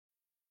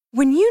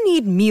When you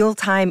need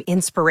mealtime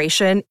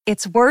inspiration,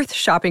 it's worth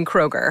shopping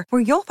Kroger,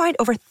 where you'll find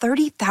over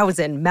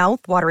 30,000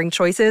 mouth-watering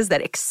choices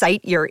that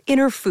excite your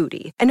inner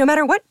foodie. And no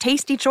matter what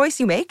tasty choice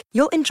you make,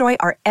 you'll enjoy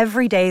our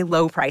everyday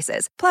low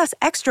prices, plus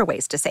extra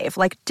ways to save,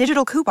 like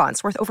digital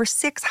coupons worth over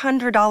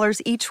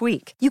 $600 each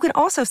week. You can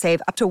also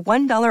save up to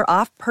 $1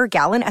 off per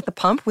gallon at the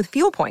pump with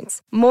fuel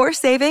points. More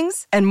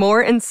savings and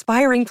more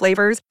inspiring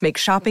flavors make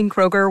shopping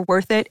Kroger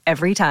worth it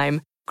every time.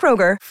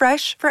 Kroger,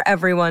 fresh for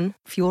everyone.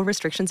 Fuel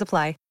restrictions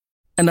apply.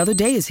 Another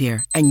day is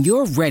here, and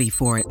you're ready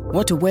for it.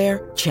 What to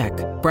wear? Check.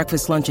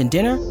 Breakfast, lunch, and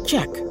dinner?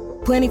 Check.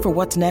 Planning for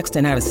what's next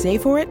and how to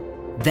save for it?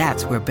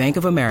 That's where Bank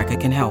of America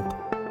can help.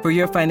 For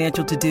your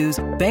financial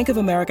to-dos, Bank of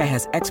America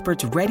has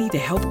experts ready to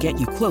help get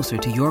you closer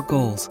to your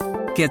goals.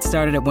 Get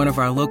started at one of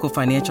our local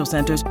financial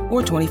centers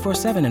or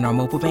 24/7 in our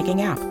mobile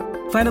banking app.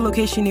 Find a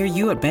location near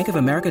you at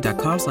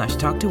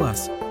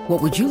bankofamerica.com/talktous.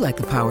 What would you like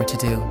the power to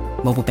do?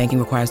 Mobile banking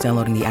requires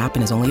downloading the app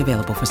and is only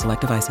available for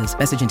select devices.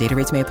 Message and data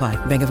rates may apply.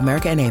 Bank of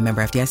America N.A.,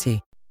 member FDIC.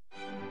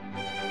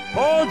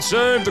 Pod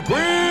Save the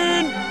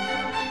Queen!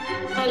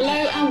 Hello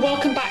and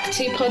welcome back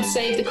to Pod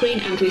Save the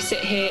Queen, and we sit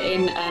here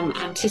in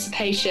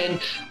anticipation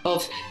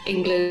of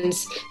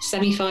England's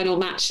semi-final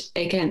match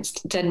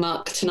against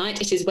Denmark tonight.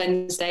 It is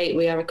Wednesday,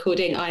 we are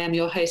recording. I am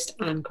your host,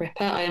 Anne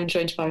Gripper. I am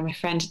joined by my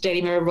friend,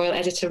 Daily Mirror Royal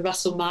Editor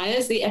Russell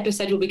Myers. The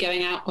episode will be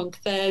going out on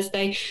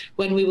Thursday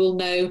when we will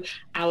know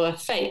our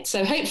fate.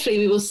 So hopefully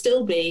we will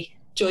still be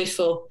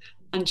joyful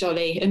and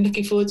jolly and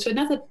looking forward to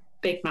another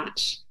big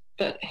match.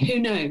 But who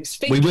knows?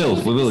 We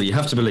will. You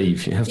have to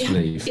believe. You have to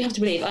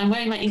believe. I'm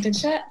wearing my England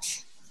shirt,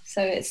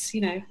 so it's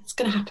going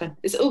to happen.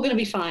 It's all going to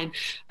be fine.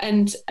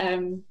 And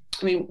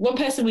one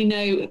person we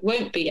know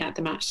won't be at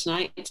the match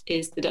tonight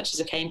is the Duchess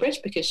of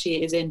Cambridge, because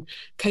she is in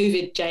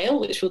COVID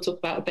jail, which we'll talk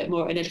about a bit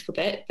more in a little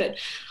bit. But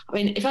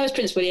if I was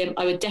Prince William,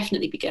 I would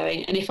definitely be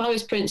going. And if I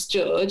was Prince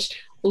George,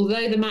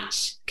 although the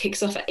match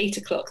kicks off at 8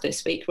 o'clock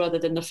this week rather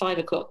than the 5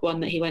 o'clock one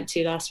that he went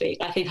to last week,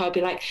 I think I'd be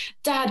like,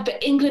 Dad,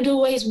 but England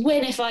always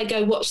win if I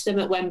go watch them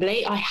at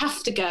Wembley. I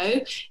have to go.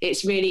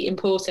 It's really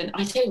important.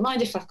 I don't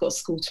mind if I've got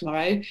school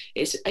tomorrow.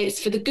 It's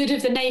for the good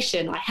of the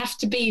nation. I have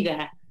to be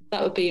there.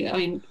 That would be,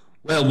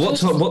 Well,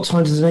 what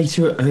time does a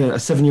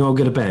 7-year-old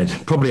go to bed?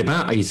 Probably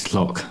about 8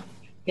 o'clock.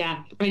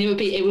 Yeah, it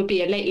would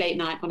be a late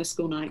night on a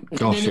school night.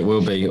 Gosh, it will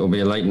be. It'll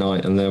be a late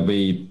night, and there'll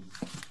be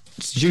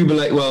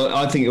jubilant. Well,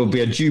 I think it will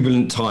be a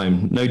jubilant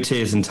time. No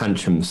tears and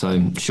tantrums.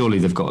 So surely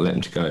they've got to let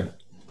him to go.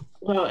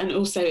 Well, and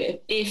also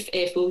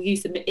if we'll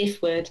use the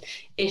if word,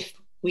 if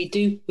we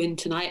do win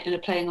tonight and are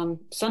playing on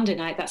Sunday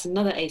night, that's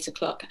another 8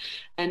 o'clock.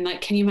 And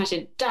can you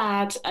imagine,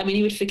 Dad?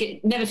 He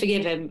would never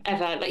forgive him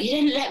ever. You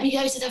didn't let me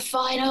go to the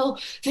final.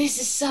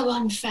 This is so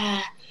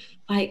unfair.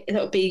 That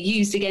would be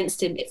used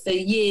against him for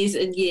years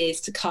and years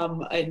to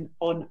come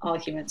on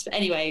arguments. But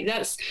anyway,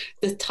 that's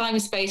the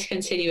time-space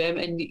continuum.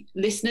 And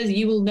listeners,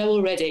 you will know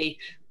already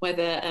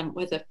whether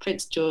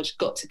Prince George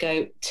got to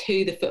go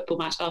to the football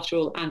match after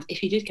all, and if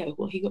he did go,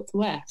 what he got to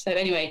wear. So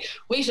anyway,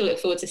 we shall look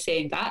forward to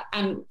seeing that,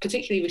 and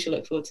particularly we shall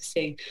look forward to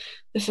seeing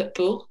the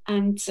football.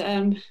 And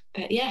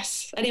but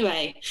yes,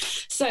 anyway,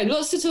 so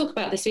lots to talk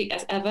about this week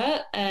as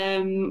ever.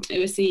 It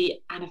was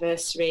the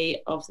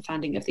anniversary of the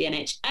founding of the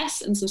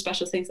NHS and some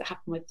special things that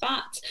happened with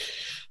that.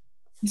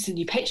 Some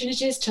new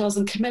patronages, Charles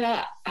and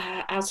Camilla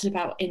out and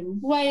about in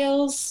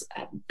Wales,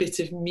 a bit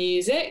of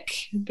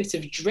music, a bit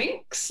of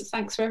drinks.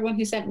 Thanks for everyone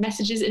who sent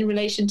messages in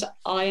relation to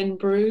Iron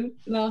Brew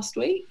last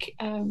week.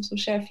 So I'll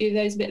share a few of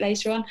those a bit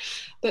later on.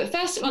 But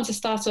first I want to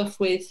start off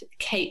with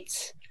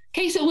Kate.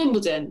 Kate at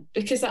Wimbledon,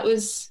 because that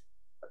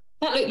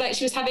looked like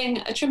she was having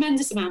a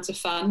tremendous amount of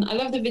fun. I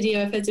love the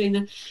video of her doing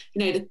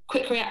the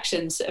quick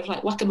reactions, sort of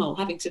like whack-a-mole,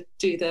 having to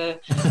do the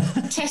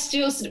test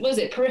your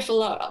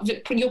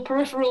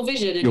peripheral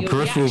vision and your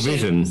peripheral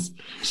vision.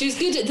 She was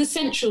good at the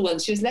central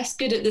ones. She was less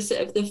good at the sort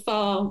of the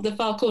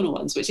far corner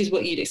ones, which is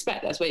what you'd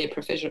expect. That's where your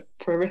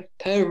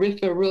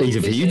peripheral.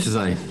 Easy for you to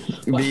say.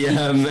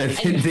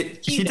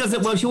 She does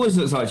it well. She always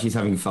looks like she's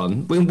having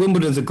fun.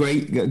 Wimbledon's a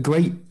great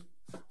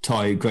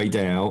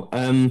day out.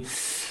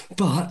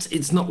 But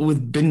it's not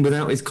been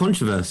without its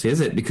controversy, is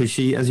it? Because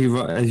she, as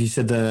you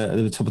said at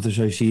the top of the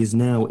show, she is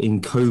now in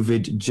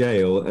COVID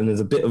jail, and there's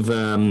a bit of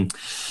the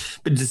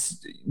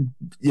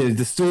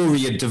story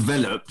had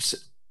developed.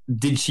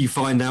 Did she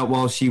find out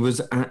while she was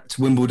at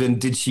Wimbledon?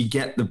 Did she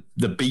get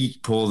the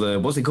beep or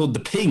what's it called? The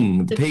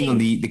ping on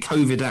the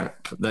COVID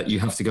app that you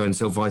have to go and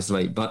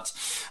self-isolate. But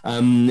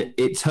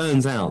it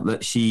turns out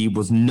that she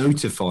was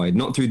notified,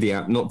 not through the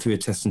app, not through a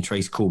test and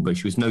trace call, but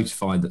she was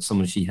notified that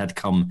someone she had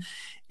come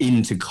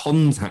into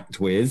contact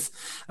with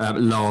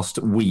last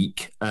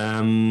week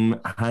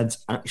had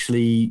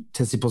actually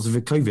tested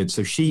positive for COVID.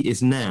 So she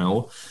is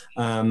now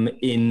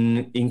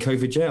in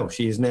COVID jail.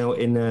 She is now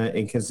in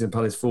Kensington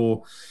Palace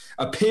for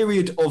a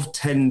period of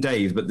 10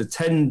 days, but the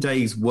 10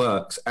 days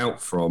works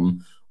out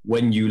from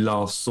when you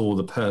last saw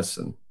the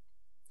person.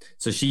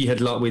 So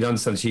we'd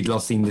understand she'd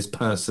last seen this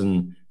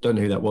person, don't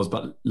know who that was,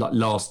 but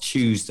last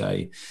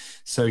Tuesday.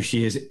 So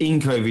she is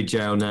in COVID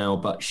jail now,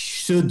 but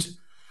should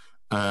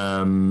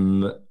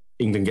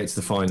England get to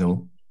the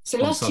final, So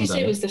on last Sunday.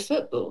 Tuesday was the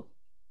football.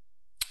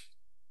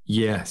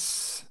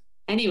 Yes.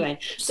 Anyway,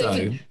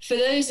 so for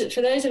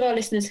those of our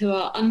listeners who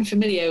are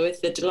unfamiliar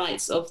with the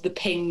delights of the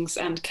Pings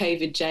and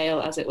COVID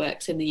jail as it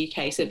works in the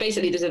UK, so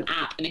basically there's an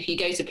app, and if you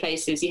go to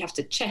places, you have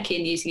to check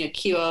in using a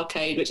QR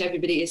code, which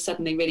everybody is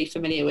suddenly really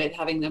familiar with,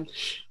 having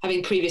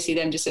previously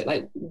them just look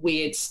like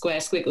weird square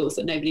squiggles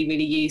that nobody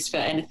really used for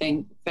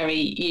anything very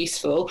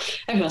useful.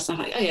 Everyone's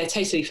like, oh yeah,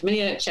 totally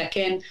familiar, check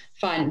in,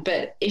 fine.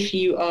 But if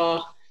you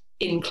are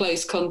in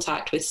close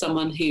contact with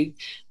someone who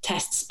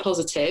tests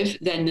positive,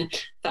 then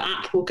the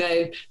app will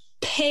go,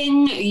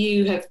 ping,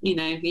 you've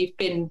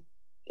been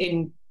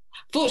in,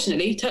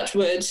 fortunately, touch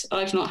wood,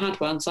 I've not had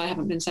one, so I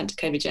haven't been sent to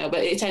COVID jail,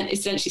 but it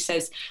essentially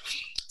says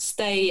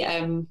stay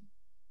at home,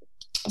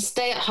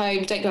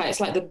 don't go out. It's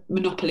like the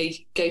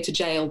Monopoly go to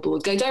jail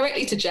board. Go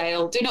directly to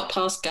jail, do not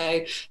pass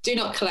go, do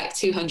not collect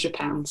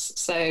 £200.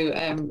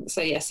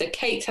 So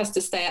Kate has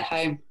to stay at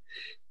home,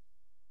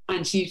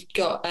 and you've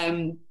got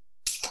the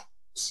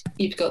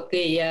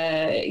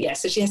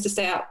so she has to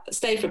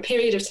stay for a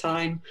period of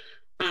time,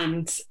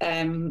 and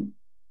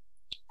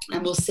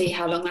we'll see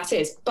how long that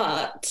is.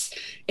 But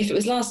if it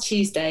was last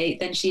Tuesday,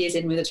 then she is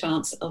in with a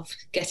chance of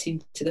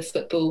getting to the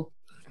football.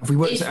 Have we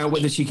worked out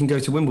whether she can go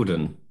to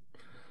Wimbledon?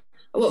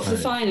 What, for the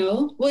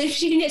final? Well, if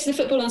she can get to the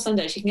football on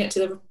Sunday, she can get to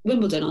the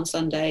Wimbledon on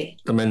Sunday.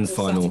 The men's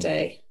final.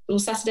 Saturday. Well,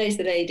 Saturday's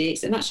the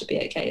ladies, and that should be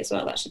okay as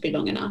well. That should be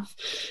long enough.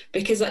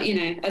 Because,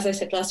 as I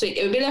said last week,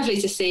 it would be lovely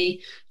to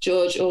see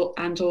George or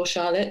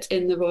Charlotte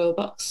in the Royal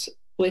Box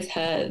with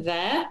her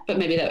there, but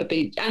maybe it would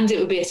be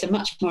at a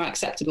much more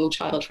acceptable,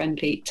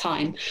 child-friendly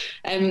time.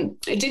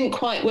 It didn't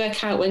quite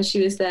work out when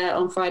she was there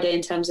on Friday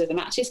in terms of the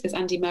matches, because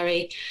Andy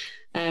Murray,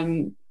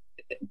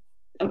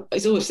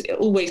 it's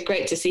always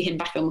great to see him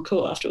back on the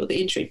court after all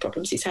the injury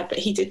problems he's had, but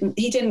he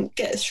didn't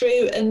get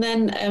through. And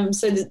then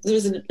so there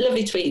was a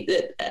lovely tweet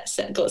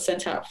that got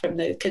sent out from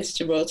the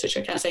Kensington Royal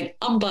Twitter account saying,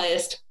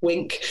 unbiased,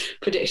 wink,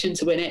 prediction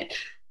to win it,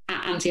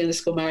 at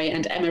Andy_Murray,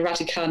 and Emma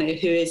Raducanu,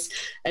 who is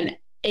an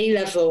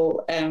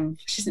A-level,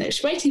 she's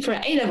waiting for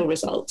her A-level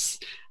results.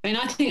 I mean,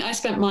 I think I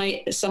spent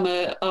my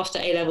summer after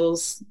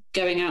A-levels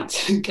going out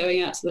to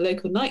the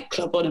local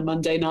nightclub on a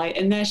Monday night,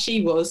 and there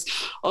she was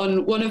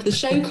on one of the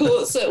show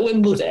courts at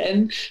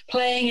Wimbledon,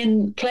 playing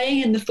in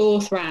the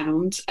fourth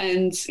round.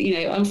 And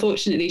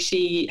unfortunately,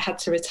 she had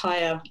to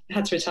retire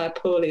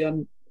poorly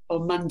on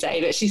Monday,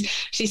 but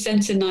she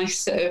sent a nice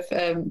sort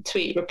of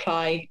tweet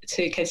reply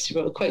to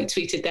Kensington Royal, quote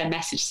tweeted their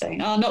message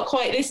saying, "Oh, not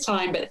quite this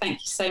time, but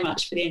thank you so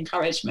much for the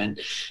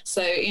encouragement."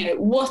 So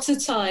what a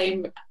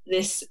time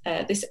this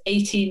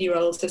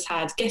 18-year-old has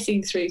had,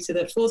 getting through to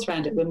the fourth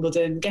round at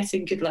Wimbledon,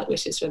 getting good luck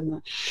wishes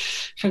from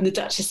the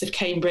Duchess of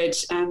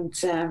Cambridge, and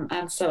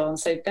so on.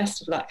 So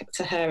best of luck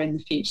to her in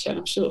the future.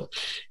 I'm sure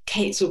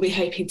Kate will be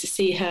hoping to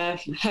see her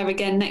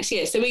again next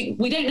year. So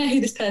we don't know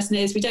who this person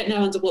is. We don't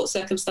know under what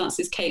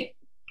circumstances Kate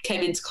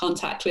came into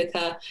contact with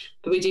her,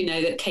 but we do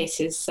know that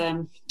Kate is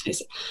in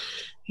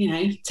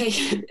COVID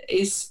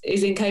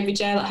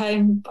jail at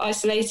home,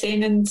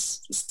 isolating and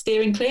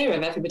steering clear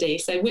of everybody.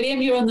 So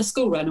William, you're on the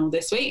school run all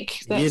this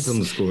week. He is on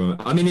the school run.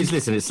 I mean, it's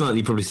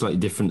probably slightly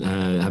different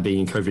being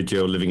in COVID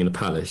jail, living in a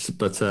palace,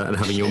 but and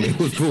having your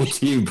meals brought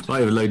to you by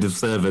a load of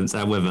servants.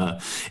 However,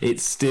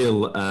 it's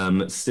still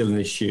an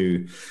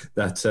issue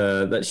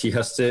that she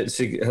has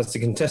to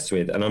contest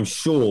with, and I'm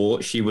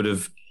sure she would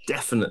have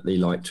definitely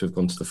like to have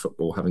gone to the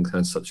football, having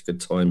had such a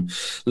good time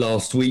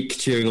last week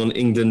cheering on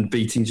England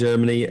beating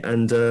Germany,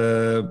 and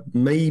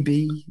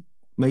maybe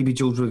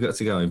George will get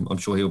to go. I'm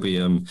sure he'll be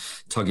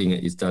tugging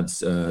at his dad's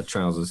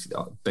trousers,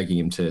 begging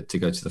him to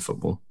go to the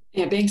football.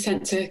 Yeah, being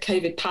sent to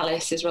COVID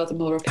Palace is rather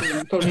more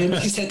appealing probably than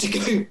being sent to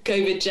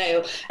COVID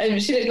jail.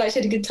 And she looked like she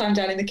had a good time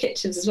down in the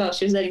kitchens as well.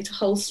 She was learning to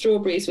hull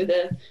strawberries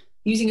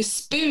using a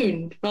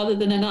spoon rather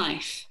than a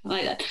knife. I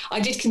like that. I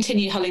did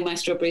continue hulling my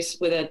strawberries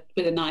with a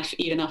knife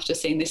even after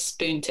seeing this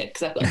spoon tip,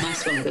 because I've got a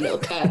nice one with a little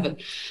curve,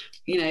 and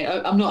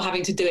I'm not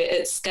having to do it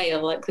at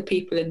scale like the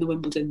people in the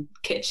Wimbledon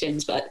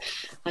kitchens. But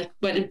I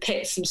went and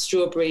picked some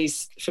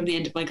strawberries from the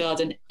end of my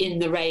garden in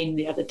the rain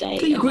the other day.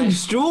 You're growing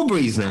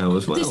strawberries now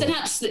as well. There's an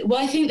absolute, well,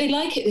 I think they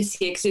like it this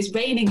year because it's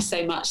raining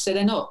so much. So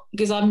they're not,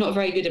 because I'm not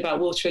very good about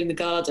watering the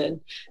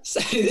garden. So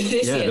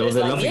this year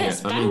they're loving yes,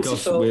 it. I mean,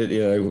 gosh,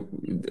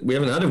 we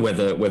haven't had a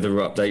weather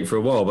update for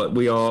a while, but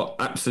we are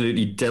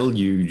absolutely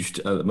deluged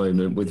at the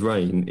moment with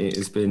rain. It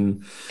has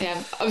been.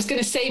 Yeah, I was going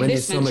to save when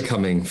this. When is summer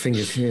coming?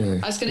 Fingers. Yeah.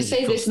 I was going to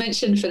save this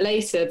mention for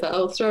later, but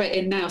I'll throw it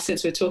in now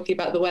since we're talking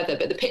about the weather.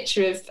 But the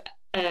picture of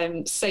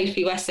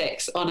Sophie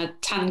Wessex on a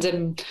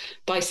tandem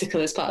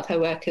bicycle as part of her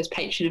work as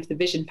patron of the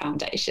Vision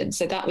Foundation.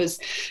 So that was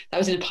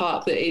in a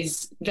park that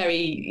is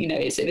very,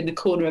 it's in the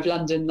corner of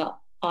London that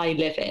I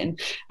live in,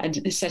 and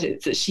it said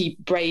that she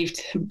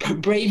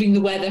braving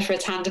the weather for a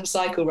tandem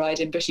cycle ride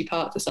in Bushy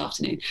Park this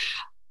afternoon.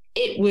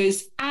 it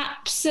was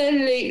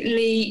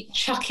absolutely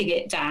chucking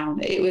it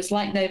down. It was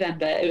like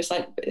November. It was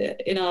like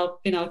in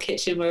our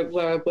kitchen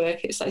where I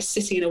work, it's like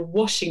sitting in a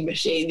washing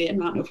machine, the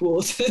amount of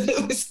water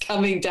that was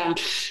coming down.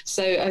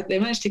 So they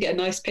managed to get a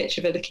nice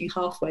picture of her looking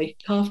halfway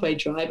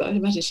dry, but I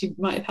imagine she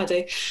might have had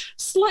a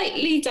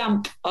slightly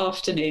damp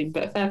afternoon,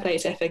 but fair play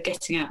to her for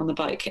getting out on the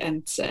bike.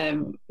 And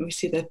we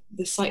see the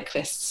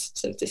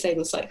cyclists, sort of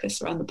disabled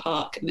cyclists around the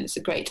park, and it's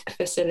a great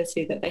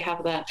facility that they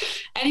have there.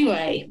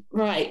 Anyway,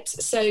 right,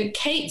 so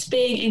Kate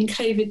being in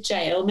COVID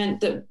jail meant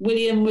that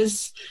William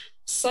was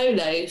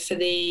solo for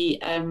the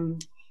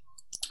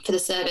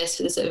service,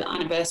 for the sort of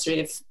anniversary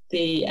of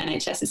the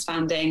NHS's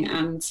founding,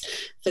 and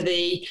for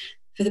the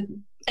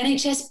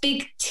NHS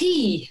Big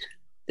T.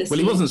 Well,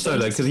 he wasn't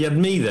solo because he had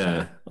me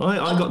there.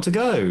 I got to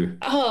go.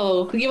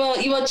 Oh,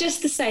 you are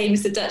just the same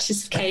as the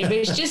Duchess of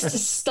Cambridge, just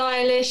as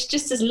stylish,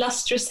 just as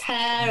lustrous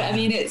hair. I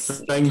mean,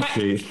 it's thank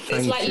you.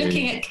 It's like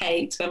looking at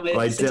Kate when we're.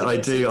 I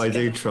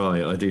do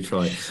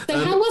try.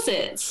 So how was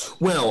it?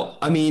 Well,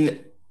 I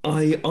mean,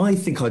 I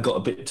think I got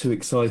a bit too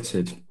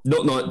excited.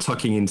 Not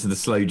tucking into the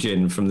slow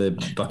gin from the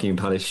Buckingham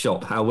Palace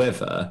shop.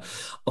 However,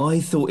 I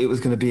thought it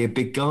was going to be a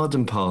big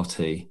garden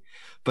party.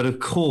 But of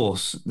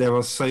course, there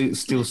are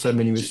still so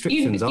many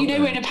restrictions. You know,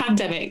 we're in a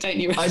pandemic, don't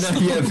you? I know,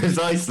 yeah,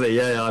 precisely.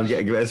 Yeah, I'm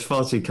getting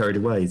far too carried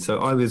away. So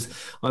I was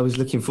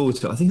looking forward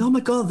to it. I think, oh my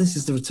God, this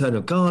is the return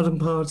of garden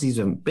parties.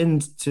 I haven't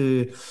been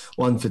to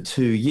one for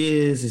 2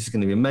 years. This is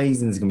going to be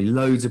amazing. There's going to be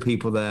loads of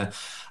people there.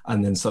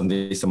 And then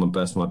suddenly someone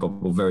burst my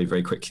bubble very,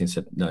 very quickly and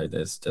said, no,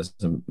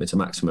 it's a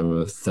maximum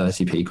of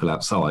 30 people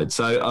outside.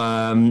 So,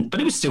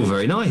 but it was still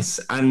very nice.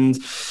 And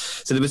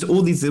so there was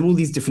all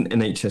these different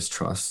NHS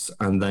trusts,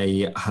 and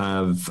they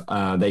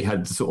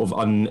had the sort of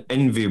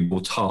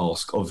unenviable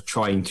task of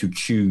trying to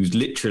choose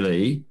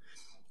literally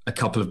a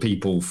couple of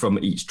people from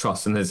each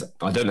trust. And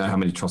I don't know how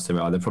many trusts there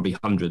are. There are probably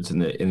hundreds in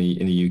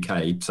the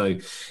UK. So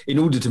in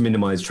order to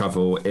minimise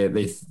travel,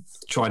 they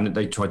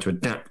tried to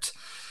adapt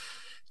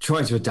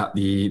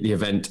the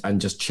event and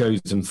just chose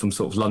them from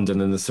sort of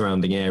London and the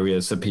surrounding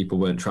areas so people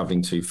weren't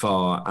travelling too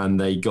far. And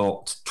they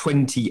got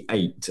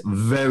 28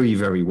 very,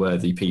 very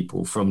worthy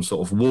people from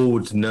sort of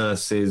ward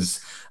nurses,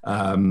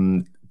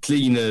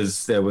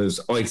 cleaners, there was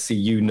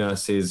ICU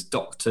nurses,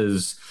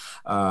 doctors,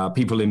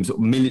 people in sort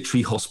of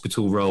military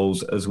hospital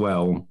roles as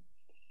well.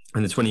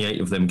 And the 28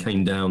 of them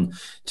came down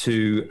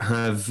to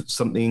have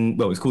something,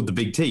 well, it's called the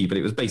Big T, but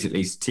it was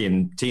basically tea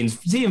and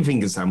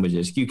finger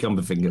sandwiches,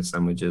 cucumber finger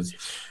sandwiches,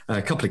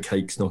 a couple of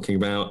cakes knocking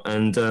about,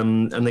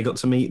 and they got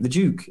to meet the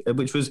Duke,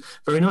 which was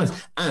very nice.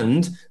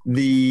 And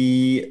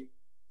the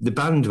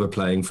band were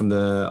playing from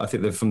the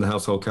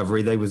Household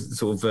Cavalry. They was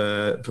sort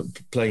of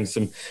playing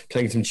some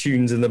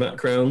tunes in the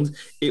background.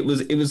 It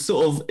was a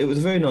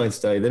very nice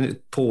day. Then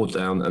it poured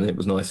down and it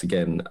was nice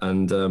again,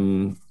 and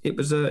it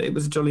was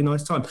a jolly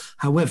nice time.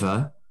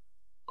 However,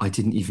 I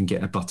didn't even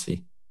get a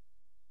butty,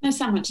 no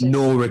sandwiches,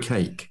 nor a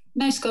cake,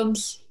 no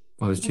scones.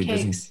 I was too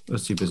busy. Oh,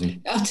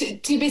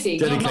 too busy.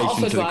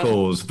 Dedication to the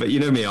cause. But you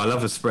know me, I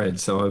love a spread,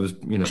 so I was,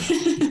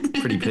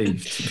 pretty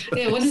pleased.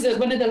 Yeah,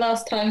 one of the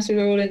last times we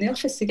were all in the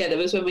office together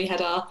was when we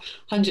had our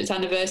 100th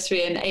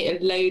anniversary and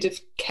ate a load of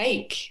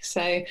cake.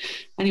 So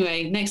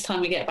anyway, next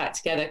time we get back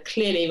together,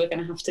 clearly we're going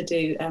to have to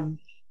do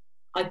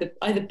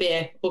either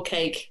beer or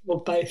cake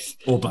or both.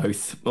 Or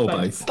both.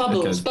 Bubbles. Okay.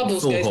 Bubbles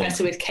goes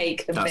better with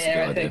cake than That's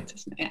beer, I think.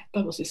 Yeah,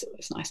 bubbles is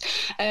always nice.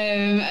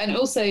 And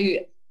also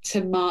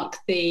to mark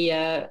the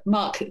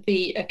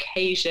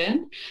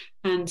occasion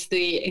and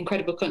the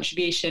incredible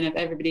contribution of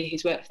everybody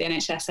who's worked for the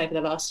NHS over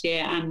the last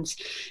year and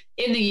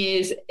in the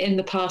years in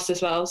the past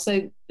as well.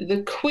 So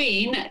the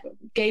Queen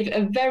gave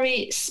a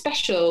very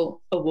special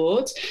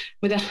award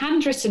with a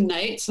handwritten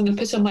note. So I'm going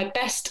to put on my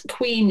best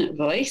Queen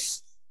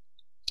voice.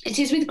 It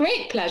is with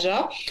great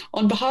pleasure,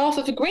 on behalf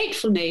of a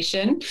grateful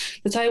nation,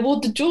 that I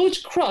award the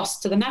George Cross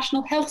to the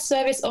National Health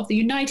Service of the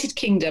United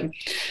Kingdom.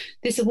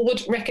 This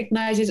award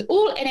recognises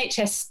all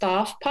NHS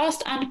staff,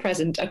 past and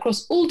present,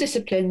 across all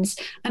disciplines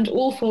and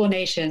all 4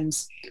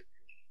 nations.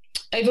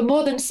 Over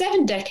more than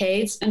 7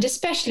 decades, and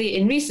especially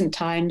in recent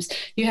times,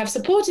 you have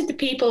supported the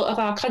people of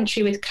our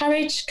country with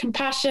courage,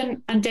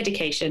 compassion and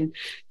dedication,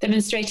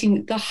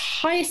 demonstrating the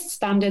highest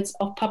standards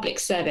of public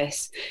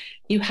service.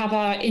 You have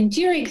our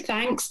enduring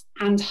thanks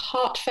and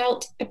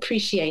heartfelt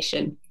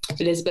appreciation.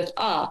 Elizabeth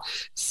R.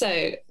 So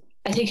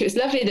I think it was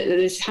lovely that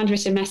this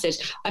handwritten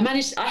message, I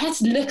had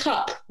to look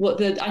up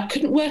I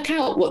couldn't work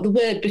out what the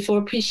word before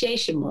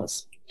appreciation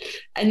was.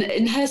 And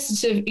in her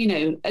sort of,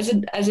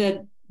 as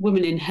a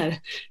woman in her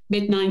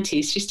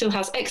mid-90s, she still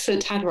has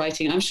excellent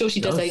handwriting. I'm sure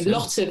she does a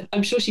lot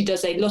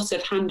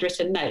of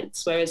handwritten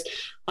notes, whereas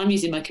I'm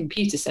using my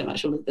computer so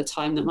much all of the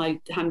time that my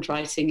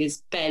handwriting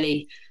is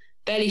barely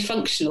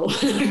functional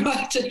when I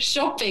write a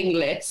shopping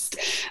list.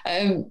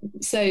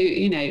 So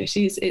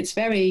it's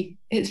very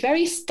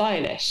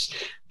stylish,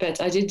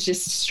 but I did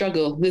just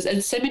struggle.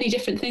 There's so many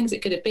different things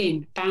it could have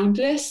been.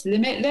 Boundless,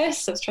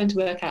 limitless. I was trying to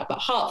work out, but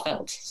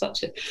heartfelt,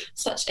 such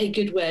a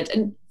good word.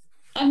 And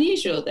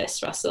unusual,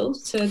 this, Russell.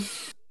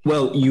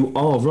 Well, you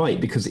are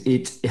right, because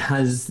it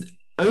has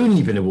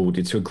only been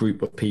awarded to a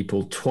group of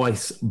people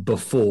twice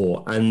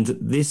before. And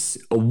this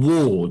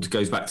award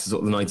goes back to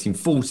sort of the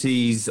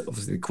 1940s.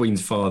 Obviously, the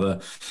Queen's father,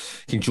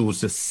 King George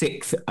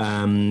VI,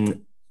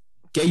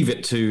 gave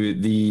it to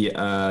the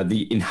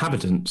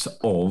inhabitants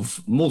of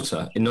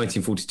Malta in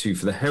 1942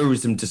 for the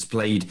heroism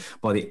displayed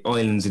by the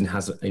island's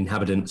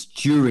inhabitants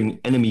during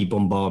enemy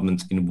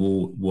bombardment in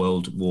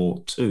World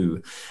War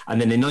II.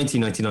 And then in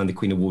 1999, the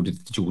Queen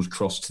awarded the George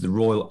Cross to the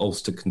Royal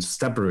Ulster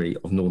Constabulary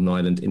of Northern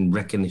Ireland in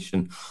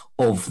recognition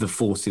of the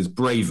force's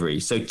bravery.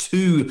 So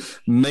two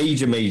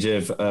major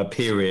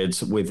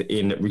periods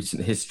within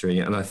recent history.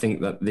 And I think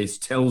that this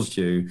tells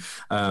you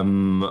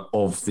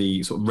of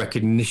the sort of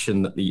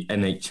recognition that the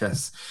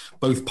NHS,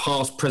 both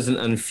past, present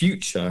and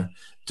future,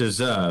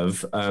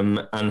 deserve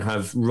and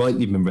have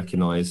rightly been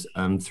recognised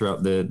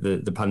throughout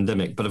the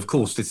pandemic. But of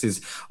course, this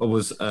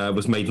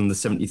was made on the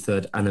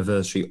 73rd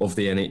anniversary of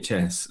the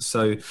NHS.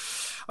 So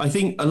I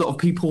think a lot of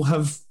people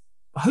have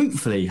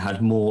hopefully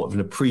had more of an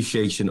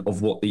appreciation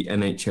of what the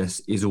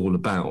NHS is all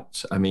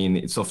about. I mean,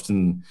 it's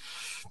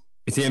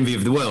the envy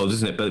of the world,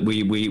 isn't it? But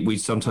we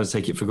sometimes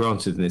take it for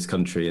granted in this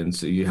country. And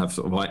so you have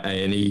sort of like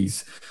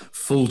A&Es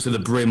full to the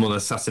brim on a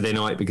Saturday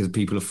night because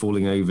people are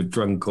falling over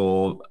drunk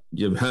or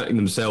hurting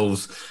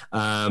themselves.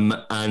 And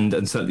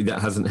certainly that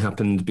hasn't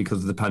happened because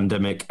of the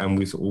pandemic. And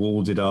we sort of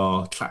all did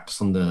our claps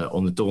on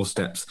the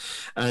doorsteps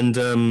and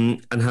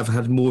have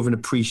had more of an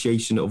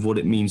appreciation of what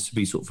it means to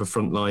be sort of a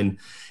frontline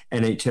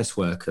NHS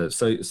worker.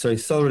 So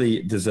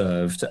thoroughly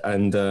deserved.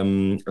 And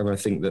I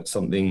think that's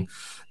something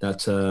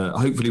that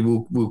hopefully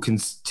we'll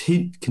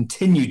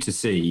continue to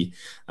see,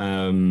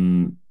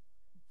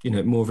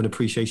 more of an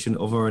appreciation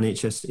of our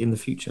NHS in the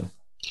future.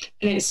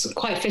 And it's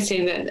quite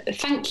fitting that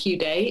Thank You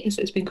Day, as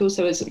it's been called,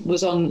 so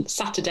was on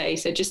Saturday,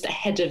 so just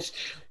ahead of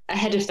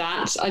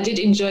that. I did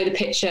enjoy the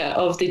picture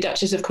of the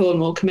Duchess of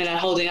Cornwall, Camilla,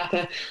 holding up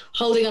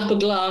a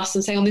glass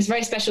and saying, on this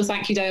very special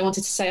Thank You Day, I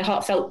wanted to say a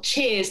heartfelt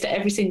cheers to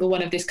every single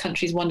one of this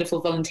country's wonderful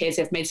volunteers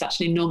who have made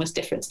such an enormous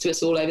difference to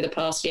us all over the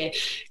past year.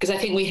 Because I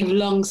think we have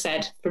long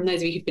said, from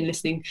those of you who've been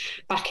listening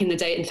back in the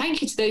day, and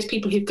thank you to those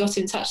people who've got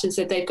in touch and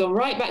said they've gone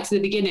right back to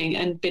the beginning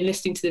and been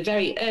listening to the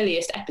very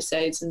earliest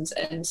episodes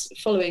and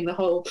following the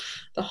whole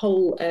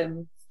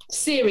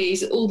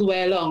series all the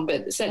way along.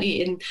 But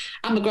certainly in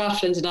Amber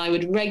Graftland and I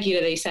would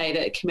regularly say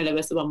that Camilla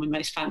was the one we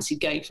most fancied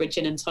going for a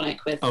gin and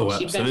tonic with. Oh,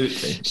 absolutely.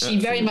 She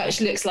very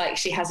much looks like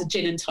she has a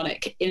gin and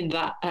tonic in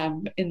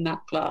that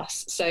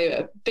glass. So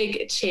a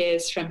big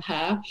cheers from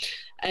her.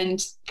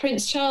 And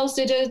Prince Charles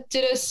did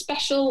a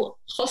special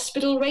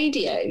hospital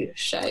radio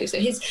show. So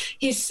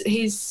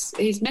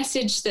his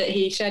message that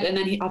he shared, and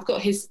then I've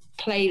got his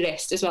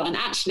playlist as well. And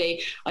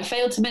actually, I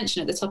failed to mention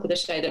at the top of the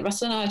show that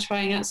Russell and I are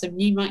trying out some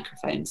new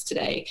microphones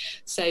today.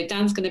 So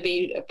Dan's going to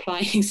be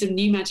applying some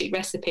new magic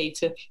recipe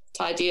to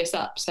tidy us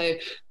up. So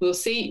we'll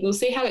see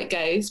how it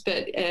goes.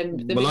 But I've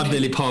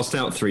nearly passed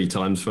out 3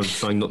 times from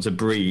trying not to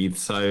breathe.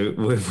 So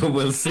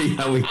we'll see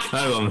how we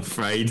go. I'm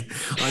afraid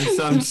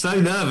I'm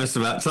so nervous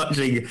about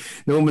touching.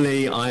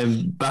 Normally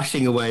I'm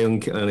bashing away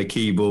on a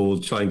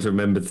keyboard trying to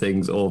remember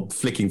things or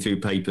flicking through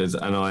papers,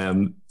 and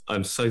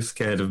I'm so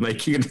scared of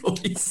making a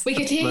noise. We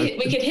could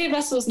hear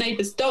Russell's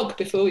neighbour's dog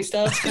before we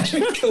started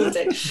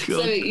recording.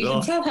 So you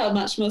can tell how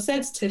much more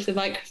sensitive the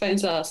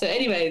microphones are. So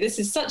anyway, this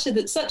is such are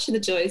the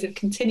joys of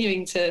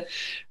continuing to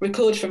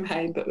record from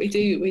home, but we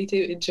do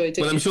enjoy doing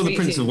it. Well, I'm sure the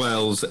Prince of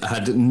Wales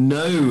had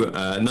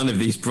none of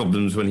these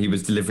problems when he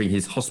was delivering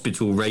his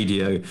hospital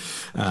radio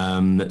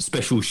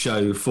special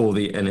show for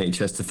the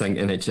NHS to thank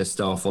NHS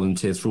staff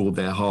volunteers for all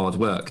their hard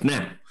work.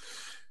 Now,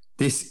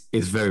 this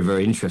is very,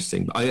 very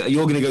interesting.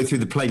 You're going to go through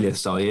the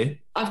playlist, are you?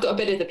 I've got a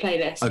bit of the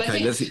playlist.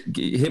 Okay, let's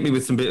hit me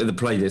with some bit of the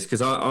playlist,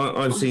 because I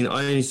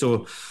only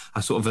saw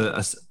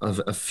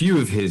a few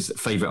of his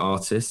favourite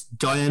artists.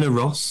 Diana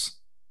Ross.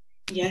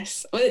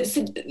 Yes. Well,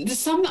 there's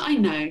some that I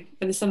know and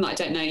there's some that I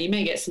don't know. You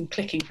may get some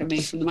clicking from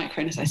me from the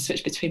microphone as I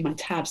switch between my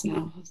tabs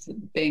now,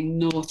 being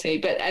naughty.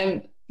 But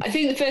I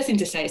think the first thing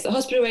to say is that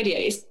hospital radio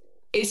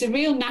is a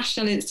real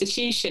national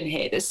institution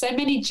here. There's so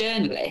many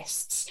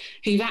journalists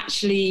who've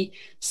actually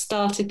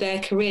started their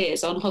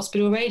careers on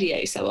hospital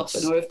radio so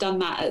often, or have done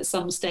that at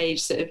some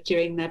stage sort of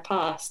during their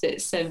past.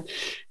 It's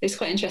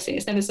quite interesting.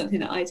 It's never something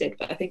that I did,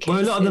 but I think you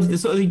get a lot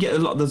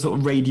of the sort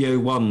of Radio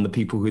 1, the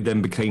people who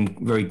then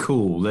became very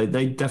cool.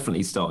 They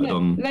definitely started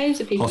on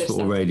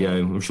hospital radio.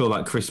 I'm sure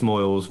like Chris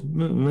Moyles,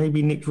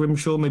 maybe Nick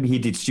Grimshaw, maybe he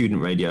did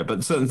student radio,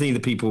 but certainly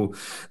the people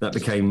that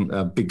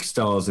became big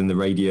stars in the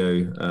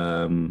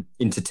radio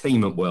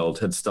entertainment world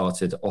had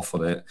started off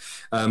on it.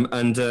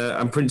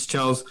 And Prince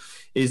Charles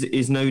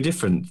is no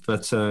different.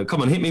 But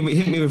come on, hit me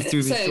with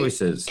through these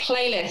choices.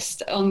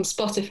 Playlist on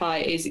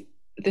Spotify is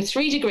The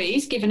 3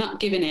 Degrees, Given Up,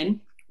 Given In.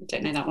 I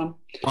don't know that one.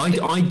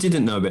 I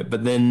didn't know it,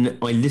 but then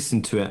I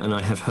listened to it and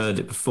I have heard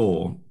it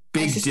before.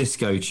 Big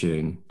disco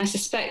tune. I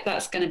suspect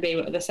that's going to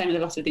be the same with a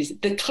lot of these.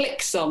 The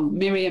Click Song,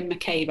 Miriam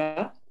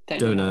Makeba.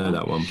 Don't know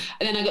that one.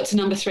 And then I got to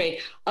number 3,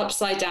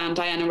 Upside Down,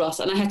 Diana Ross,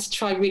 and I had to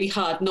try really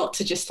hard not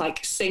to just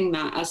like sing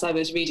that as I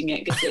was reading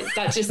it, because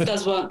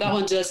that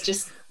one does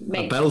just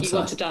make you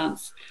want to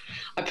dance.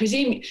 I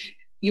presume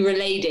You're a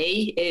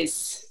Lady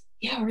is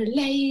You're a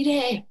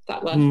Lady.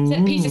 That one. Is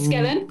it Peter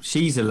Skellern?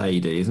 She's a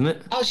Lady, isn't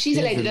it? Oh, She's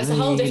a Lady. That's a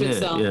whole different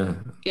song. Yeah.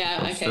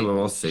 Yeah, That's okay. still what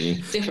I was singing.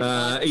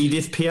 Different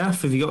Think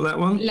Piaf, have you got that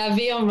one? La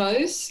Vie en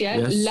Rose, yeah.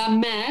 Yes. La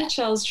Mer,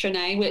 Charles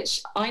Trenet,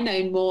 which I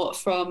know more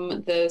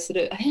from the sort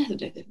of, I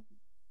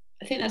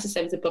think that's the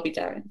same as Bobby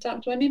Darin.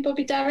 Do I mean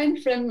Bobby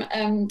Darin from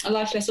A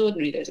Life Less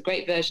Ordinary? There's a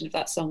great version of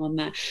that song on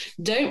there.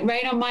 Don't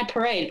Rain on My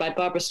Parade by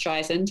Barbara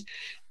Streisand.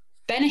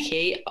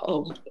 Beneke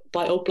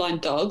by Old Blind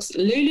Dogs.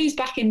 Lulu's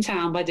Back in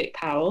Town by Dick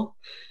Powell.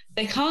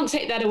 They Can't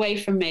Take That Away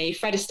From Me,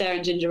 Fred Astaire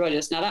and Ginger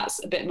Rogers. Now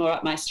that's a bit more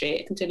up my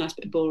street. I can do a nice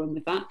bit of ballroom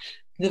with that.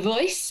 The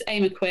Voice,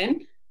 Emma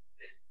Quinn.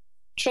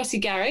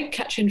 Trossie Garrig,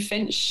 Catherine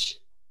Finch,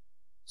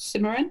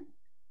 Cimarron.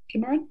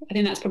 I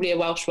think that's probably a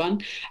Welsh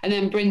one. And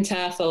then Bryn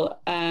Terfel.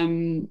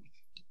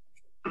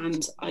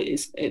 And I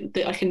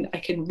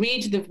can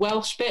read the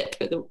Welsh bit,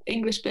 but the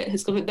English bit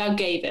has got Thou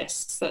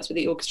Gavest. So that's with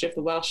the orchestra of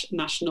the Welsh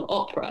National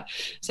Opera.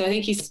 So I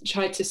think he's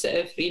tried to sort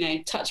of,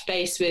 touch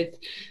base with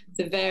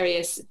the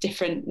various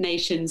different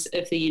nations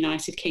of the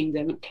United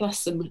Kingdom, plus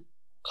some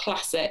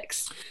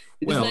classics.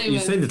 You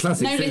say the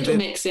classics. No Little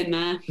Mix in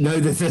there. No,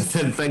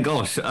 thank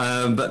gosh.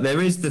 But there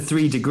is the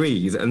 3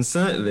 degrees, and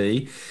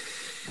certainly,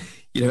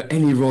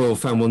 any royal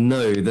fan will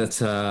know that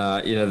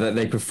that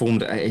they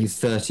performed at his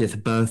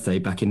 30th birthday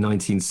back in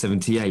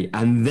 1978,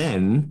 and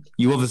then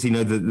you obviously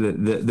know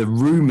the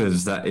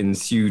rumours that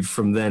ensued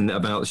from then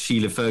about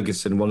Sheila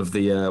Ferguson, one of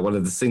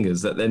the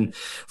singers, that then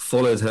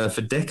followed her for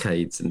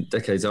decades and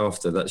decades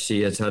after that.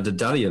 She had a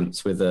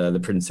dalliance with the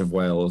Prince of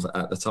Wales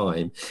at the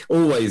time,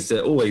 always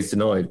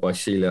denied by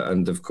Sheila,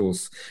 and of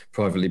course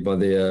privately by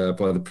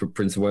the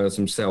Prince of Wales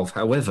himself.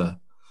 However,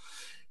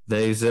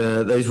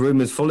 those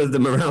rumours followed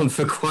them around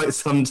for quite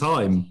some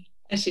time.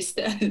 And she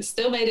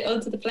still made it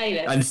onto the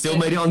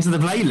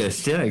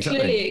playlist. Yeah,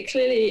 exactly.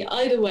 Clearly,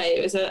 either way,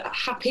 it was a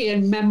happy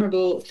and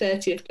memorable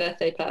 30th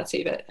birthday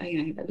party, but,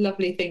 a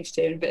lovely thing to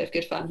do and a bit of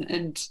good fun.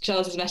 And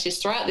Charles's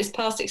message throughout this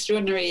past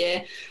extraordinary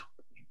year.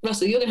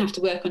 Russell, you're going to have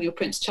to work on your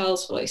Prince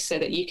Charles voice so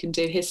that you can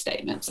do his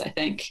statements, I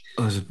think.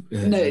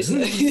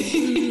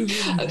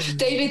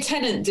 David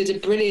Tennant did a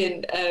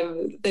brilliant,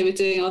 they were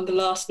doing On the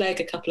Last Leg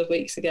a couple of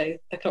weeks ago.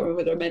 I can't remember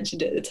whether I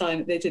mentioned it at the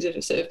time. They did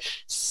a sort of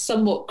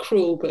somewhat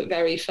cruel but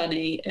very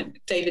funny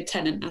David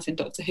Tennant, as in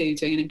Doctor Who,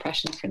 doing an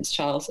impression of Prince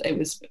Charles. It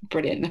was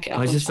brilliant. Look it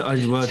up. I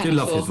do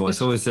love his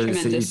voice.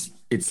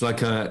 It's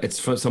like it's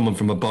for someone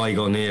from a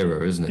bygone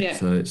era, isn't it? Yeah.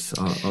 So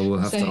I will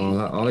have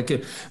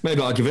to. Maybe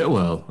I'll give it a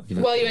whirl.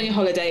 While you're on your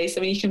holidays,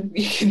 you can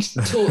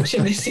torture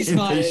Mrs.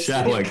 Myers.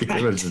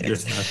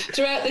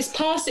 Throughout this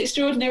past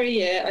extraordinary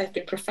year, I've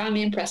been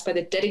profoundly impressed by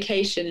the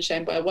dedication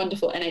shown by a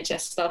wonderful NHS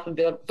staff and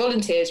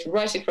volunteers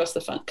right across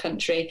the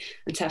country,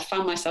 and to have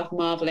found myself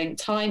marvelling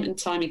time and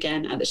time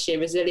again at the sheer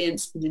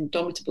resilience and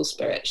indomitable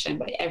spirit shown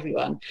by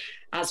everyone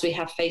as we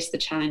have faced the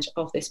challenge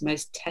of this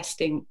most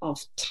testing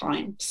of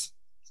times.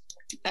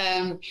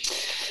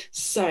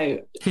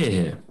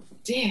 Here.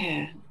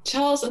 Dear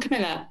Charles and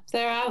Camilla,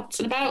 they're out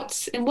and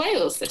about in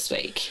Wales this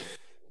week.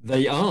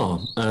 They are.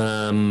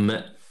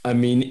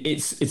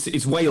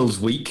 It's Wales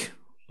week.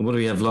 What do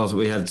we have last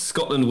week? We had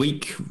Scotland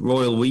week,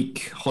 Royal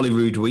week,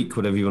 Holyrood week,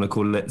 whatever you want to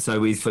call it. So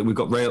we've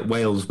got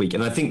Wales week,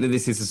 and I think that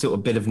this is a sort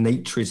of bit of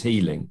nature's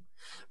healing,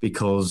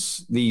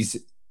 because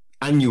these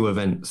annual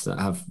events that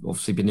have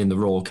obviously been in the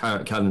royal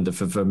calendar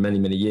for many,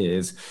 many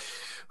years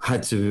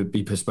had to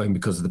be postponed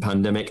because of the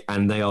pandemic,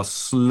 and they are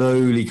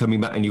slowly coming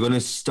back, and you're going to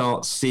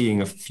start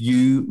seeing a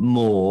few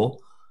more.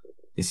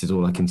 This is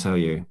all I can tell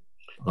you,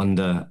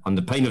 under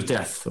pain of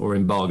death or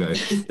embargo,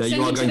 that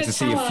you are going to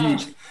see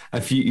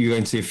you're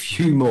going to see a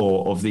few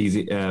more of these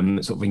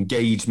sort of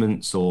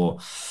engagements, or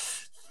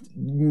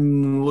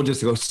what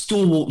just go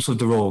stalwarts of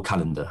the royal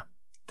calendar,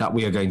 that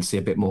we are going to see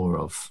a bit more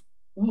of.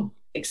 Oh,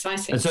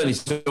 exciting! And certainly,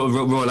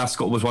 Royal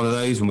Ascot was one of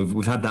those, and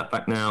we've had that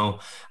back now.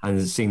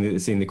 And seeing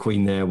the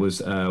Queen there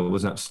was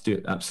an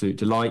absolute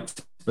delight.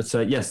 But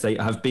yes, they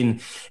have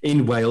been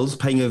in Wales,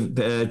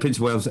 Prince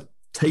of Wales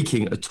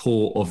taking a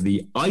tour of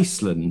the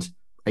Iceland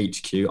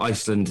HQ,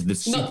 Iceland, the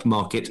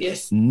supermarket,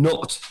 yes.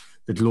 Not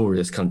the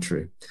glorious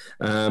country.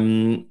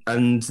 And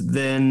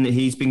then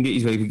he's been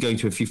going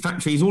to a few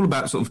factories, all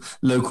about sort of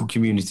local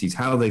communities,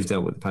 how they've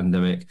dealt with the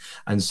pandemic.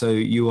 And so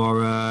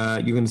you're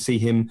going to see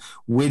him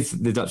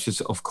with the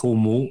Duchess of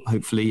Cornwall,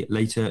 hopefully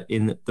later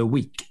in the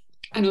week.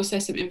 And also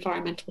some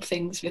environmental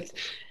things with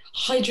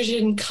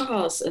hydrogen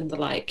cars and the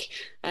like.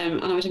 And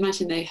I would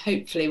imagine they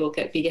hopefully will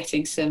be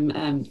getting some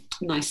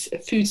nice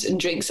foods and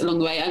drinks along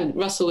the way. And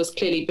Russell was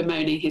clearly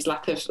bemoaning his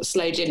lack of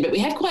sloe gin, but we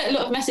had quite a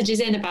lot of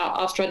messages in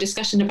after our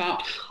discussion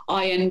about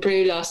Iron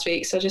Brew last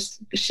week. So I'll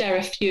just share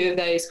a few of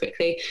those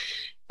quickly.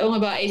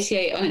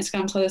 Bar88 on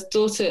Instagram told us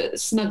daughter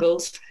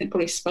snuggled,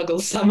 probably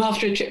smuggled some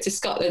after a trip to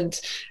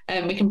Scotland.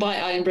 We can buy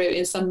Irn-Bru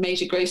in some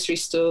major grocery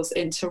stores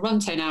in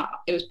Toronto now.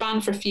 It was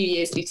banned for a few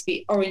years due to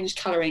the orange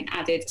colouring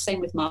added. Same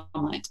with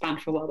Marmite, it's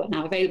banned for a while but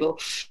now available.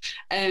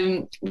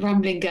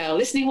 Rambling Girl,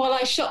 listening while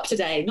I shop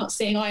today, not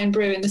seeing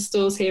Irn-Bru in the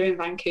stores here in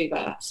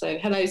Vancouver. So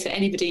hello to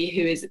anybody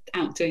who is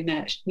out doing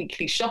their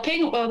weekly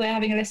shopping while they're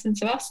having a listen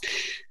to us.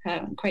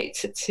 Great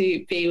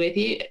to be with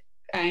you.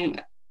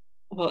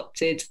 What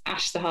did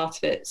Ash the Heart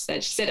of It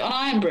said? She said,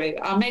 on Irn-Bru,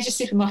 our major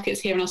supermarkets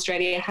here in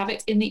Australia have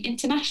it in the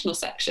international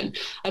section.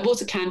 I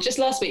bought a can just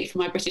last week for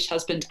my British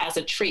husband as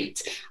a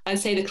treat. I'd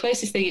say the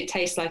closest thing it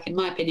tastes like, in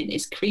my opinion,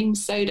 is cream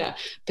soda,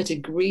 but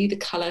agree the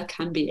colour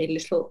can be a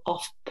little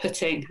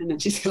off-putting. And then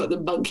she's got the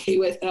monkey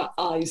with her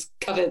eyes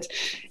covered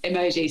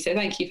emoji. So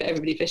thank you for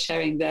everybody for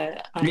sharing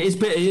their... It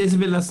is a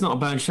bit, that's not a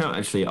bad shout,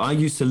 actually. I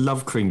used to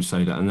love cream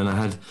soda, and then I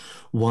had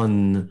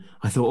one,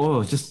 I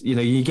thought, just,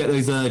 you get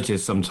those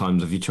urges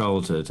sometimes of your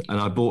childhood, and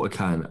I bought a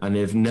can, and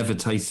I've never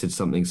tasted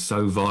something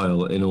so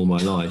vile in all my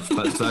life.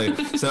 But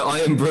so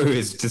Irn-Bru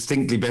is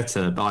distinctly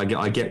better, but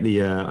I get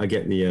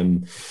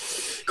the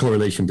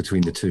correlation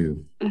between the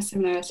two. A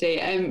similarity.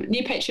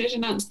 New patronage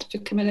announced for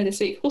Camilla this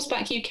week,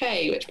 Horseback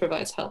UK, which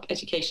provides help,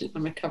 education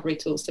and recovery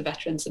tools to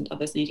veterans and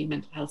others needing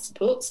mental health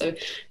support. So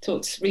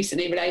talked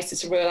recently related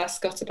to Royal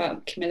Ascot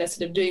about Camilla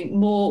sort of doing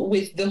more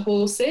with the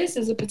horses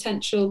as a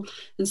potential,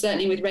 and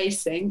certainly with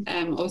racing.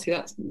 Obviously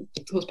that's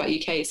Horseback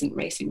UK isn't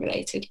racing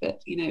related,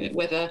 but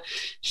whether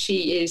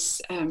she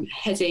is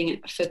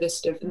heading for the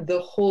sort of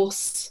the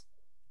horse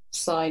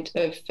side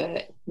of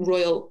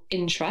royal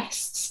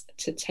interests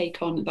to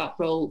take on that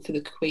role for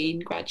the Queen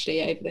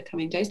gradually over the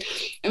coming days.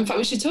 In fact,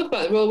 we should talk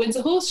about the Royal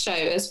Windsor Horse Show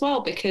as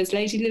well, because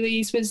Lady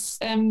Louise was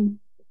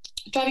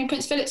driving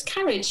Prince Philip's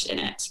carriage in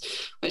it,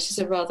 which is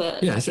a rather...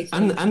 Yes,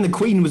 and the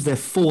Queen was there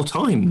 4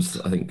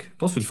 times, I think.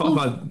 Possibly 5,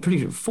 but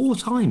pretty sure 4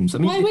 times. I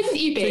mean, why wouldn't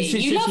you be?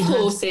 You love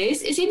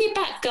horses. It's in your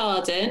back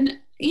garden.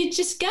 You'd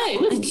just go,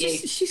 wouldn't you?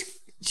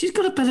 She's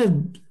got a better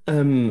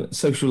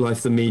social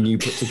life than me and you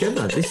put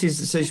together.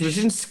 So she was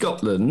in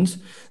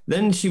Scotland,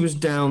 then she was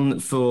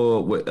down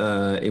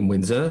in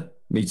Windsor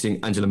meeting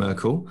Angela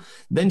Merkel.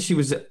 Then she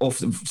was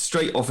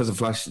straight off as a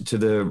flash to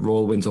the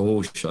Royal Windsor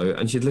Horse Show,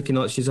 and she's looking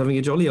like she's having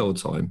a jolly old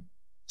time.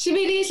 She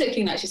really is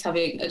looking like she's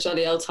having a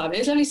jolly old time. It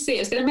was only sweet. I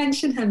was going to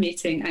mention her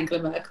meeting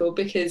Angela Merkel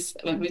because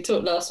we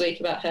talked last week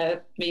about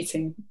her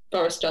meeting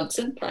Boris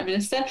Johnson, Prime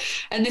Minister,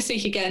 and this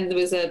week again there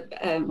was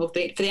for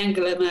the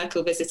Angela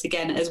Merkel visit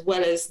again, as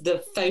well as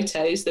the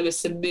photos, there was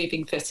some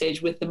moving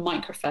footage with the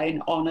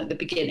microphone on at the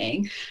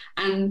beginning,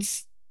 and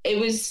it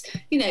was,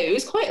 it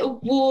was quite a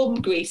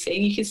warm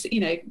greeting. You could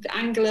see,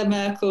 Angela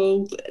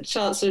Merkel,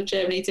 Chancellor of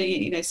Germany,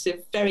 doing it, sort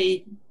of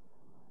very,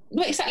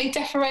 not exactly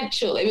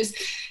deferential. It was.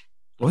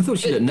 Well, I thought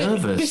she looked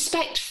nervous.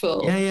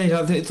 Respectful.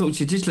 Yeah. I thought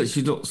she did look.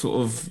 She looked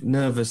sort of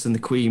nervous, and the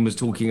Queen was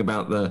talking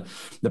about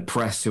the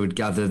press who had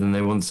gathered, and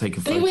they wanted to take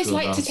a photo. They always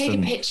like to take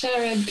a picture,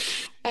 and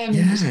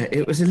yeah,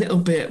 it was a little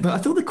bit. But I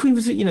thought the Queen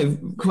was,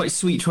 quite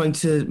sweet, trying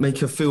to make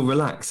her feel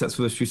relaxed. That's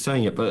what she was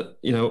saying it. But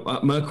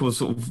Merkel was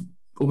sort of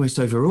almost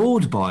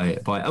overawed by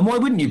it. And why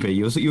wouldn't you be?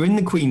 You're in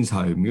the Queen's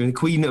home. You're in the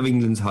Queen of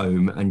England's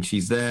home, and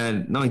she's there,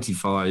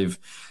 95.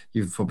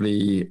 You've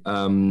probably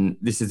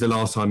this is the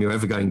last time you're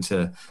ever going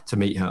to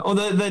meet her.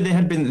 Although they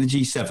had been at the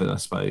G7, I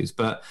suppose,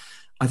 but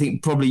I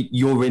think probably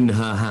you're in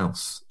her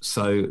house,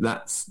 so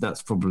that's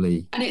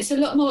probably. And it's a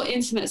lot more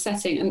intimate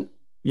setting, and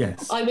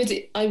yes, I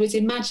would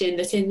imagine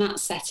that in that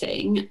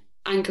setting,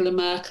 Angela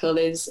Merkel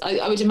is.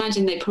 I would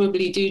imagine they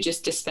probably do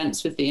just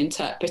dispense with the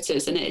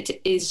interpreters, and it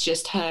is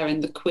just her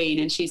and the Queen,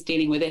 and she's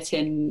dealing with it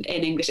in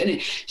English.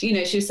 And she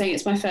was saying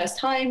it's my first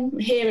time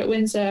here at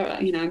Windsor.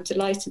 I'm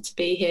delighted to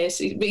be here.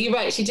 So, but you're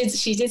right. She did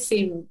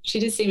seem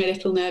a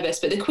little nervous,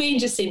 but the Queen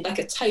just seemed like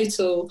a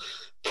total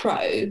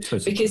pro,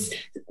 because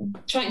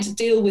trying to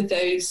deal with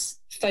those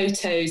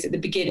photos at the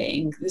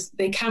beginning,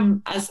 they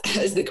can, as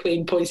the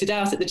Queen pointed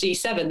out at the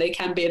G7, they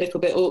can be a little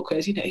bit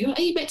awkward. Are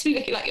you meant to be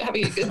looking like you're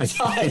having a good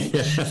time?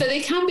 Yeah. So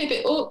they can be a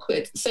bit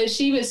awkward. So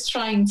she was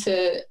trying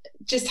to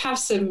just have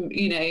some,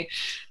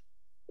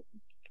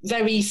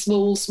 very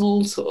small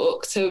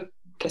talk to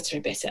put her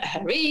a bit at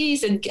her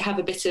ease and have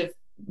a bit of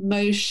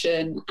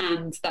motion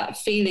and that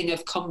feeling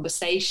of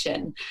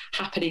conversation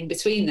happening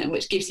between them,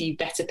 which gives you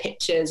better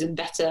pictures and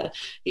better,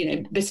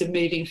 bit of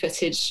moving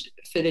footage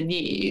for the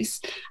news.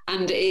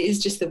 And it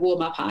is just the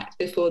warm-up act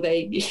before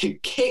they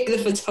kick the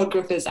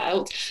photographers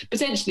out.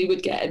 Potentially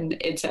would get an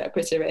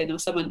interpreter in, or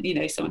someone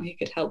who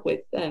could help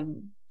with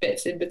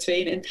bits in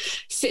between, and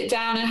sit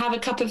down and have a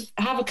cup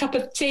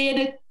of tea and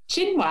a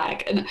chin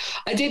wag. And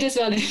I did as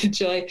well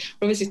enjoy,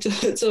 obviously,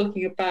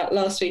 talking about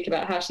last week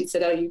about how she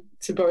said,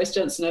 to Boris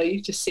Johnson,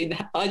 I've just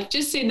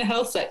seen the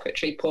health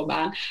secretary, poor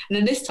man. And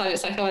then this time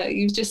it's like,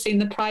 you've just seen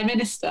the Prime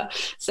Minister.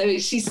 So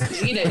she's,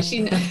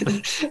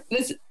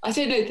 there's, I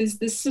don't know,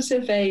 there's sort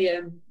of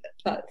a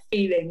that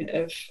feeling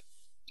of,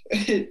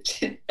 I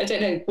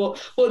don't know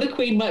what the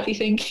Queen might be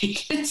thinking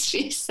as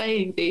she's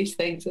saying these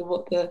things, and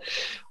what the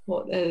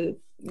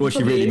what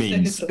she really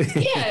means.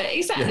 Yeah,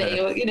 exactly.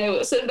 Yeah. Or, you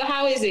know, sort of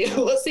how is he?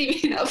 What's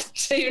he been up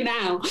to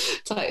now?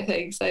 Type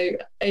thing. So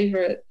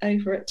over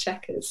at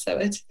Chequers. So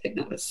I think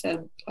that was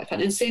quite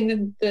fun. And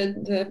seeing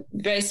the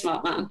very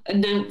smart man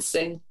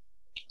announcing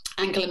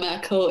Angela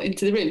Merkel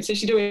into the room. So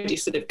she'd already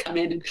sort of come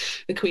in and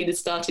the Queen had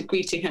started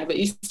greeting her, but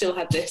you still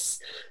had this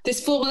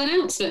formal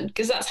announcement,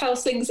 because that's how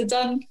things are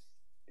done.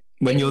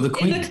 When you're the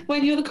Queen.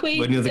 When you're the Queen.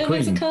 When you're the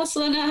Queen. Windsor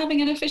Castle and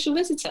having an official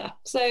visitor.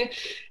 So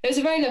it was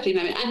a very lovely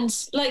moment.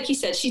 And like you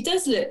said, she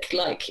does look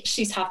like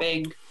she's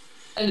having...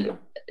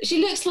 she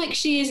looks like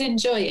she is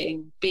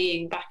enjoying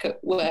being back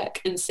at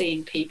work and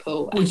seeing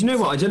people. Well, do you know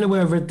what? I don't know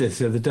where I read this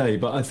the other day,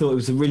 but I thought it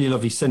was a really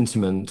lovely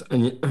sentiment,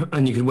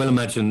 and you can well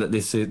imagine that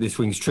this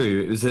rings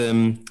true. It was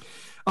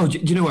do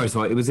you know where I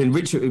saw it? It was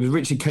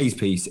Richard Kay's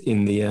piece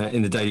in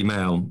the Daily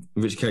Mail.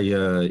 Richard Kay,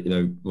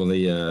 one of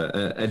the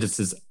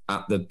editors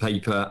at the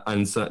paper,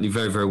 and certainly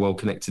very, very well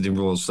connected in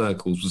royal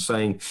circles, was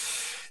saying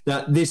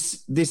that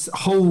this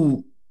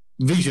whole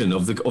vision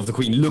of the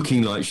Queen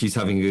looking like she's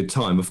having a good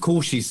time. Of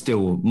course, she's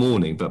still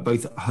mourning, but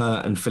both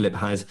her and Philip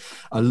had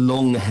a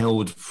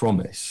long-held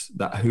promise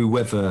that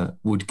whoever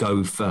would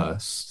go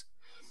first,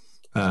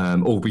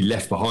 or be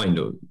left behind,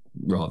 or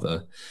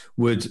rather,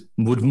 would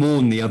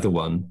mourn the other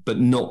one, but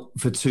not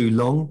for too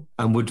long,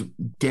 and would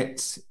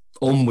get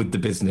on with the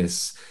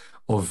business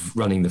of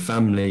running the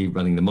family,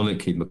 running the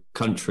monarchy, the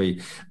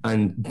country,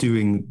 and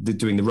doing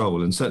the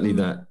role. And certainly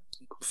that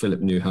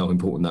Philip knew how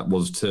important that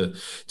was to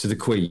the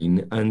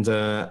Queen, and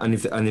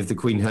if the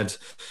Queen had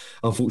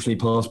unfortunately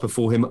passed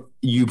before him,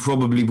 you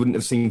probably wouldn't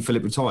have seen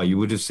Philip retire. You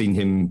would have seen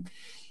him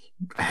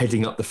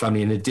heading up the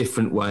family in a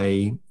different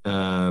way,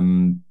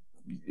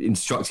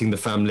 instructing the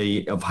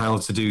family of how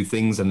to do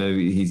things. I know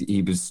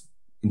he was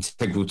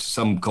integral to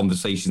some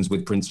conversations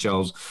with Prince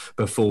Charles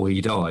before he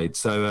died.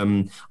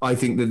 So I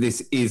think that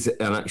this is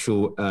an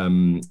actual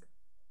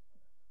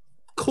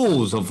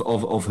cause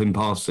of him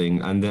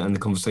passing, and the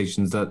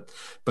conversations that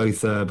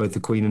both the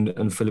Queen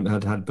and Philip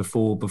had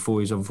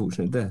before his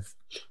unfortunate death.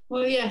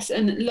 Well, yes,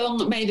 and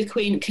long may the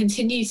Queen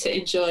continue to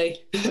enjoy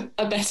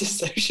a better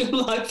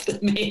social life than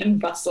me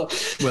and Russell.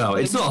 Well,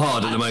 it's not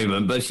hard at the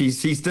moment, but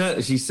she's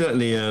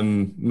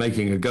certainly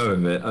making a go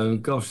of it. Oh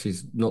gosh,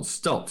 she's not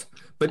stopped.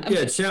 But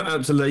yeah, shout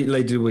out to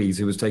Lady Louise,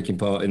 who was taking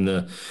part in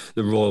the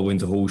Royal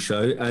Winter Hall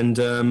show, and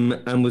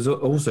was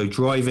also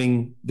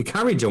driving the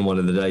carriage on one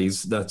of the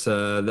days that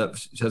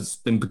has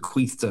been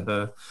bequeathed to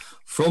her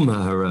from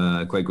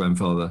her great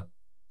grandfather.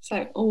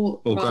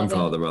 So,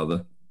 grandfather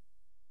rather.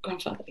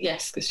 Grandfather,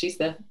 yes, because she's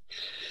the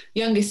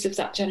youngest of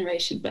that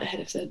generation, but ahead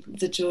of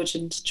the George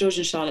and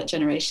Charlotte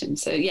generation.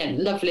 So yeah,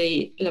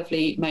 lovely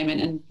moment,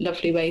 and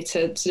lovely way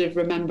to sort of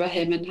remember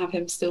him and have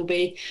him still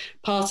be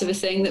part of a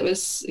thing that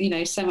was, you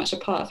know, so much a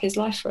part of his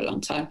life for a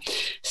long time.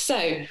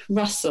 So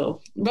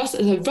Russell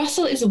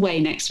is away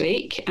next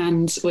week,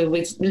 and we're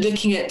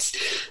looking at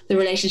the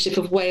relationship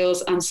of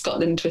Wales and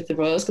Scotland with the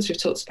Royals, because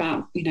we've talked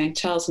about, you know,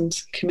 Charles and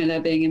Camilla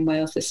being in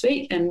Wales this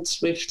week, and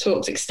we've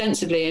talked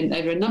extensively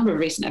over a number of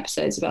recent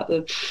episodes about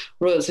the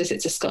Royals'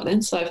 visit to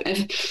Scotland. So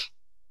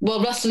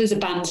Russell is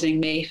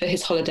abandoning me for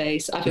his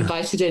holidays. I've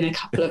invited in a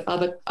couple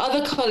of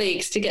other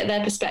colleagues to get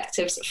their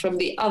perspectives from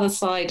the other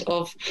side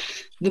of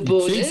the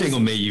borders. Cheating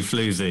on me, you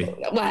floozy.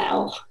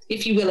 Well,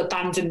 if you will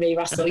abandon me,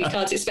 Russell, you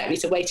can't expect me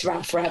to wait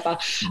around forever.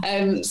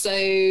 So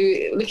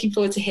looking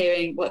forward to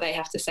hearing what they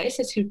have to say.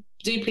 So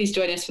do please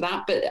join us for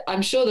that. But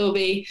I'm sure there will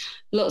be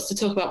lots to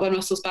talk about when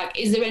Russell's back.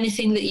 Is there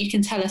anything that you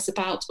can tell us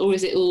about, or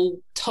is it all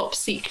top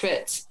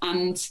secret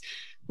and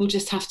we'll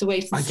just have to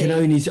wait and see?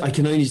 I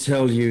can only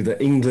tell you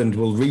that England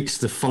will reach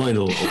the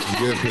final of the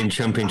European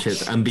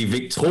Championships and be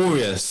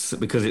victorious,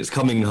 because it's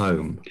coming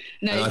home.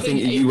 No, and I think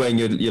you wearing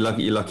your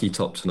lucky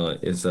top tonight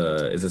is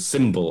a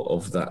symbol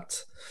of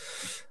that.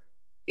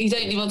 You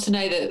don't even want to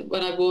know that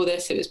when I wore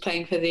this, it was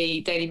playing for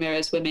the Daily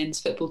Mirror's women's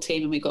football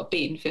team, and we got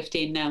beaten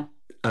 15-0.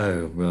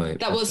 Oh, right.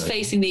 That was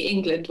facing the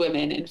England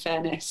women, in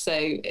fairness. So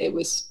it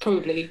was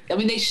probably... I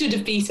mean, they should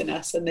have beaten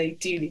us, and they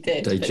duly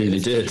did. They duly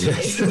did.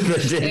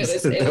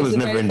 That was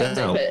never in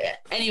doubt. But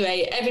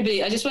anyway,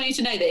 everybody, I just want you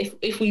to know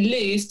that if we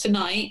lose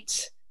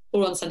tonight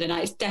or on Sunday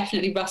night, it's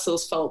definitely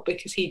Russell's fault,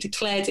 because he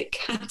declared it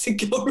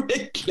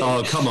categorically.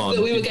 Oh, come on.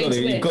 That we were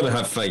you've got to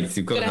have faith.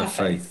 You've got to have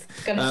faith.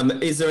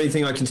 Is there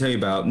anything I can tell you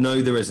about?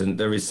 No, there isn't.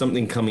 There is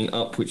something coming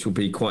up which will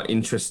be quite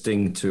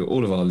interesting to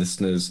all of our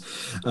listeners.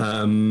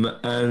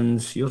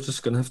 And you're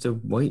just going to have to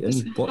wait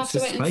and watch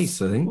this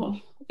space, I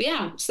think.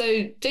 Yeah,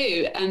 so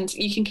do. And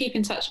you can keep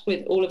in touch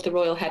with all of the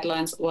royal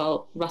headlines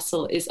while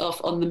Russell is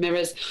off on the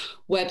Mirror's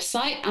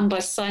website, and by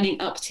signing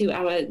up to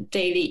our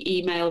daily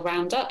email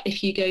roundup.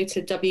 If you go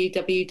to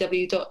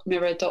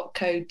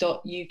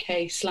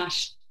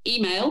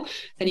www.mirror.co.uk/email,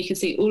 then you can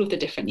see all of the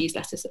different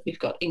newsletters that we've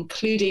got,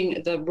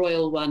 including the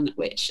royal one,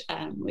 which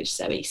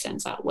Zoe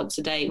sends out once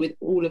a day, with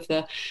all of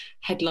the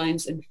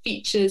headlines and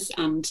features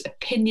and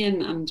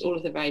opinion and all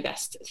of the very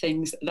best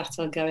things that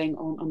are going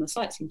on the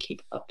site, and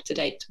keep up to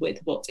date with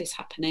what is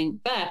happening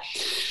there.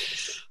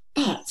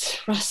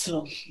 But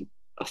Russell,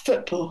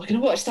 football. We're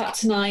going to watch that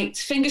tonight.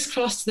 Fingers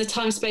crossed, the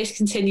time-space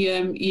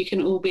continuum, you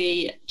can all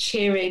be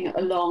cheering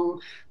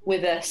along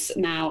with us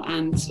now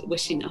and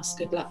wishing us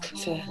good luck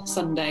for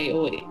Sunday,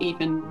 or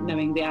even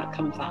knowing the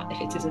outcome of that if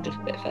it is a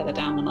little bit further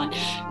down the line.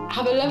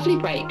 Have a lovely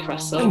break,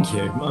 Russell. Thank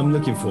you. I'm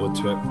looking forward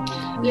to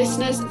it.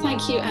 Listeners,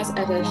 thank you as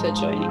ever for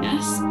joining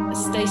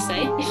us. Stay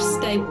safe,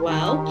 stay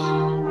well,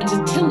 and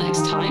until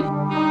next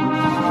time.